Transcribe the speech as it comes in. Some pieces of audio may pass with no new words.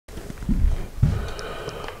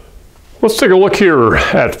Let's take a look here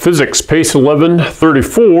at physics, pace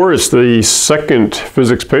 1134. It's the second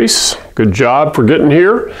physics pace. Good job for getting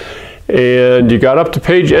here. And you got up to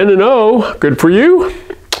page N and O. Good for you.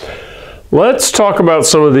 Let's talk about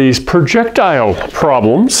some of these projectile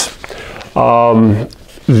problems.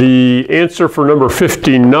 The answer for number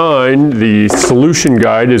 59, the solution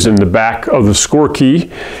guide, is in the back of the score key.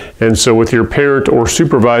 And so with your parent or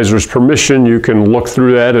supervisor's permission, you can look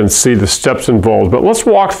through that and see the steps involved. But let's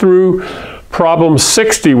walk through problem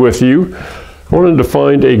 60 with you. I wanted to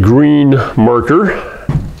find a green marker.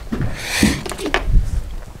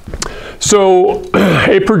 So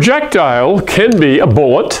a projectile can be a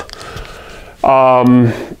bullet.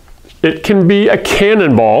 It can be a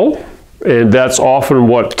cannonball. And that's often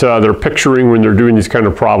what they're picturing when they're doing these kind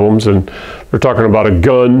of problems. And they're talking about a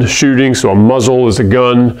gun shooting, so a muzzle is a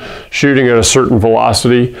gun shooting at a certain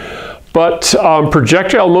velocity. But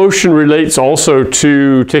projectile motion relates also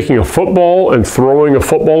to taking a football and throwing a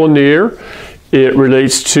football in the air. It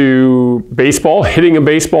relates to baseball, hitting a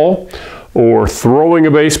baseball, or throwing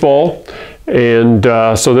a baseball. And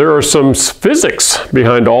so there are some physics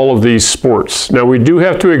behind all of these sports. Now we do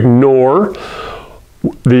have to ignore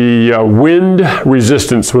the wind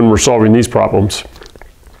resistance when we're solving these problems.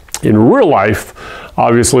 In real life,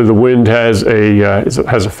 obviously the wind has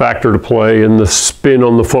a factor to play, and the spin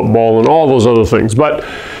on the football and all those other things. But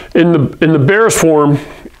in the barest form,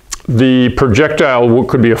 the projectile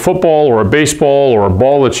could be a football or a baseball or a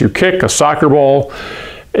ball that you kick, a soccer ball.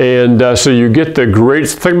 And so you get the great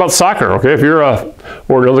thing about soccer, okay? If you're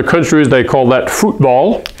or in other countries they call that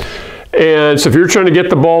football. And so if you're trying to get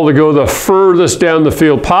the ball to go the furthest down the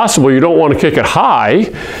field possible, you don't want to kick it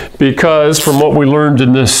high, because from what we learned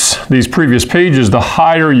in these previous pages, the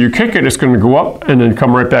higher you kick it, it's going to go up and then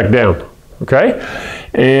come right back down, okay?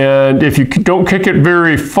 And if you don't kick it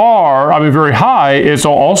very high, it's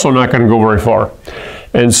also not going to go very far.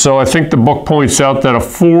 And so I think the book points out that a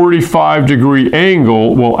 45-degree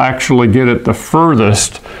angle will actually get it the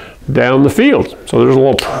furthest down the field. So there's a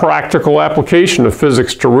little practical application of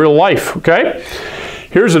physics to real life, okay?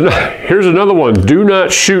 Here's another one. Do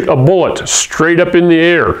not shoot a bullet straight up in the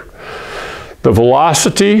air. The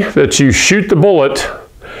velocity that you shoot the bullet,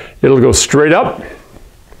 it'll go straight up,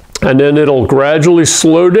 and then it'll gradually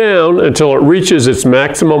slow down until it reaches its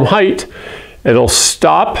maximum height. It'll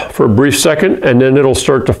stop for a brief second, and then it'll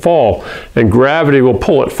start to fall. And gravity will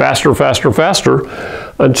pull it faster, faster, faster,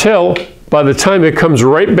 until by the time it comes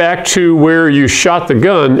right back to where you shot the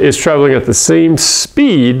gun, it's traveling at the same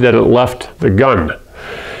speed that it left the gun.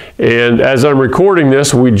 And as I'm recording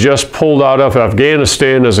this, we just pulled out of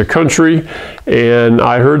Afghanistan as a country, and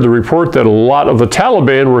I heard the report that a lot of the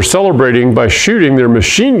Taliban were celebrating by shooting their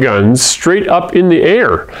machine guns straight up in the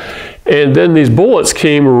air. And then these bullets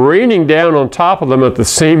came raining down on top of them at the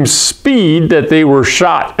same speed that they were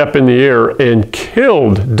shot up in the air, and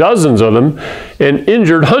killed dozens of them and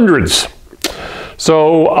injured hundreds.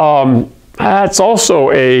 So that's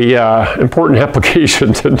also a important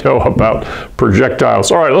application to know about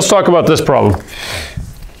projectiles. All right, let's talk about this problem.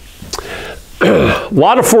 A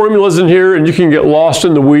lot of formulas in here, and you can get lost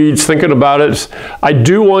in the weeds thinking about it. I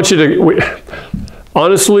do want you to,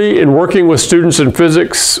 honestly, in working with students in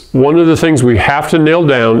physics, one of the things we have to nail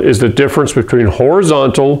down is the difference between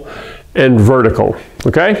horizontal and vertical,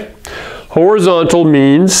 okay? Horizontal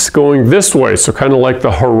means going this way, so kind of like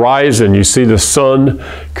the horizon. You see the sun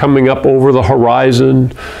coming up over the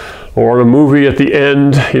horizon, or in a movie at the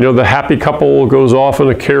end, you know, the happy couple goes off in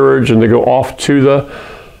a carriage and they go off to the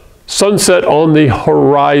sunset on the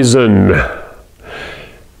horizon.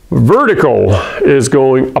 Vertical is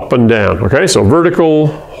going up and down, okay? So vertical,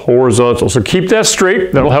 horizontal. So keep that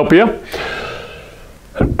straight, that'll help you.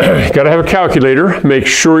 You got to have a calculator. Make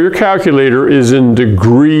sure your calculator is in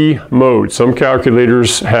degree mode. Some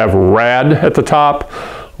calculators have rad at the top,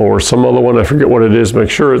 or some other one, I forget what it is.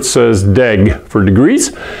 Make sure it says deg for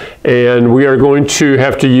degrees. And we are going to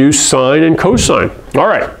have to use sine and cosine. All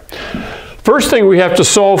right. First thing we have to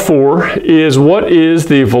solve for is what is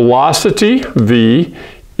the velocity, v,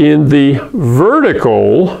 in the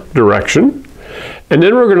vertical direction. And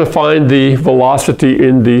then we're going to find the velocity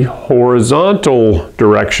in the horizontal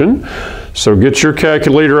direction. So get your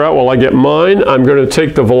calculator out while I get mine. I'm going to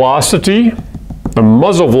take the velocity, the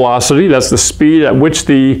muzzle velocity, that's the speed at which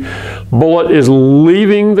the bullet is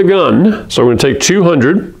leaving the gun. So we're going to take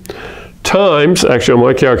 200 times, actually on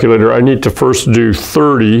my calculator, I need to first do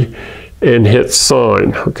 30 and hit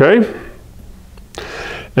sine, okay?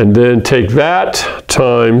 And then take that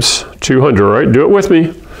times 200, all right? Do it with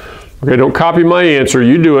me. Okay, don't copy my answer,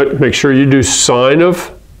 you do it. Make sure you do sine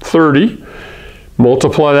of 30,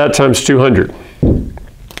 multiply that times 200.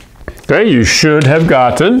 Okay, you should have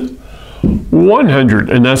gotten 100,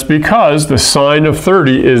 and that's because the sine of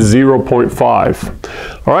 30 is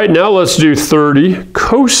 0.5. All right, now let's do 30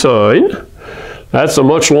 cosine. That's a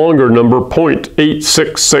much longer number,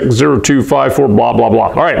 0.8660254, blah, blah, blah.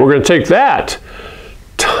 All right, we're going to take that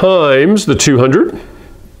times the 200. I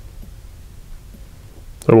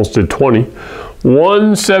almost did 20.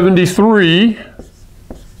 173.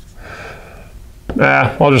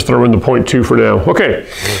 I'll just throw in the 0.2 for now. Okay.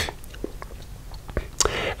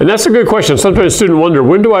 And that's a good question. Sometimes students wonder,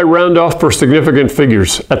 when do I round off for significant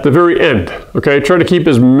figures? At the very end. Okay, try to keep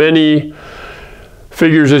as many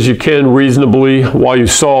figures as you can reasonably while you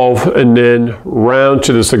solve, and then round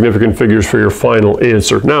to the significant figures for your final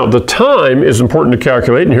answer. Now, the time is important to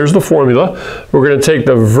calculate, and here's the formula. We're going to take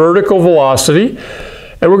the vertical velocity,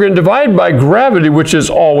 and we're going to divide by gravity, which is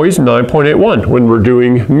always 9.81 when we're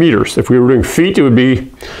doing meters. If we were doing feet, it would be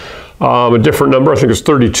a different number. I think it's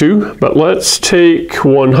 32. But let's take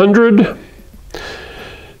 100,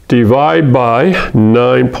 divide by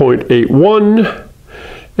 9.81,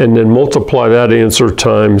 and then multiply that answer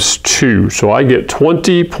times 2. So I get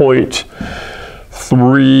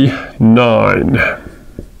 20.39.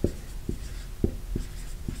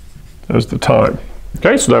 That's the time.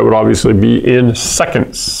 Okay, so that would obviously be in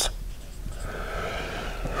seconds.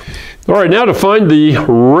 All right, now to find the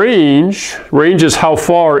range. Range is how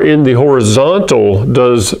far in the horizontal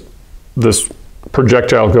does this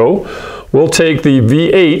projectile go. We'll take the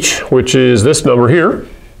VH, which is this number here.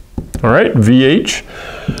 All right, VH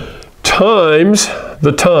times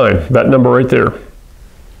the time, that number right there.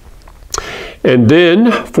 And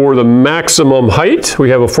then for the maximum height, we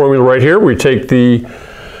have a formula right here. We take the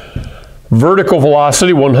vertical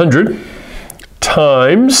velocity, 100,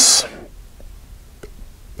 times,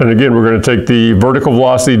 and again, we're going to take the vertical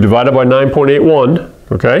velocity divided by 9.81,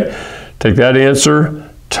 okay? Take that answer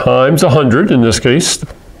times 100 in this case,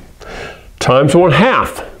 times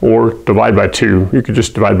 1/2, or divide by 2. You could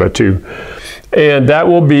just divide by 2. And that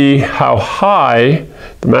will be how high,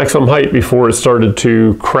 the maximum height before it started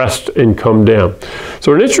to crest and come down.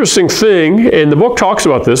 So an interesting thing, and the book talks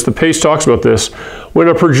about this, the PACE talks about this, when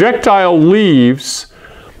a projectile leaves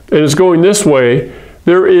and is going this way,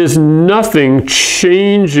 there is nothing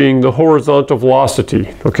changing the horizontal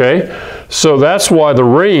velocity, okay? So that's why the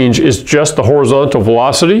range is just the horizontal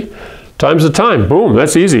velocity times the time. Boom,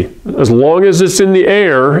 that's easy. As long as it's in the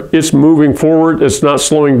air, it's moving forward, it's not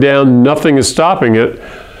slowing down, nothing is stopping it,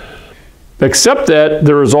 except that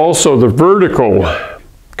there is also the vertical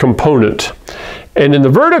component. And in the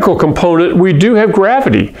vertical component, we do have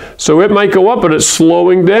gravity. So it might go up, but it's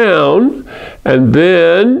slowing down, and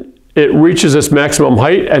then it reaches its maximum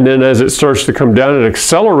height, and then as it starts to come down, it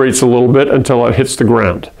accelerates a little bit until it hits the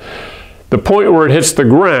ground. The point where it hits the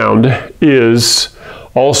ground is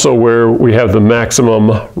also where we have the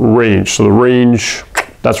maximum range. So the range,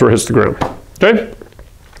 that's where it hits the ground, okay?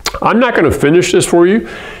 I'm not going to finish this for you.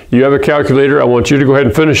 You have a calculator. I want you to go ahead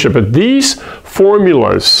and finish it. But these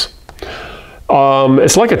formulas,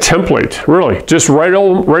 it's like a template, really. Just write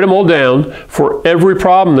them all down for every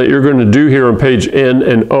problem that you're going to do here on page N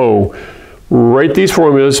and O. Write these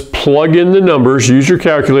formulas, plug in the numbers, use your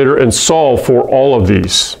calculator, and solve for all of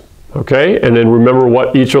these, okay? And then remember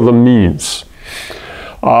what each of them means.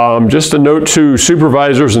 Just a note to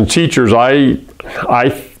supervisors and teachers, I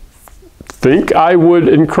think I would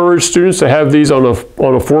encourage students to have these on a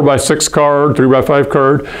 4x6 card, 3x5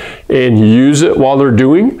 card, and use it while they're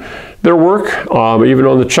doing their work, even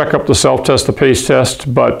on the checkup, the self-test, the PACE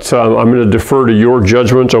test, but I'm going to defer to your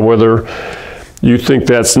judgment on whether you think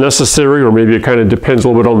that's necessary, or maybe it kind of depends a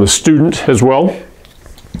little bit on the student as well.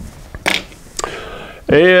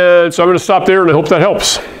 And so I'm going to stop there, and I hope that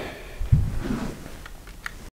helps.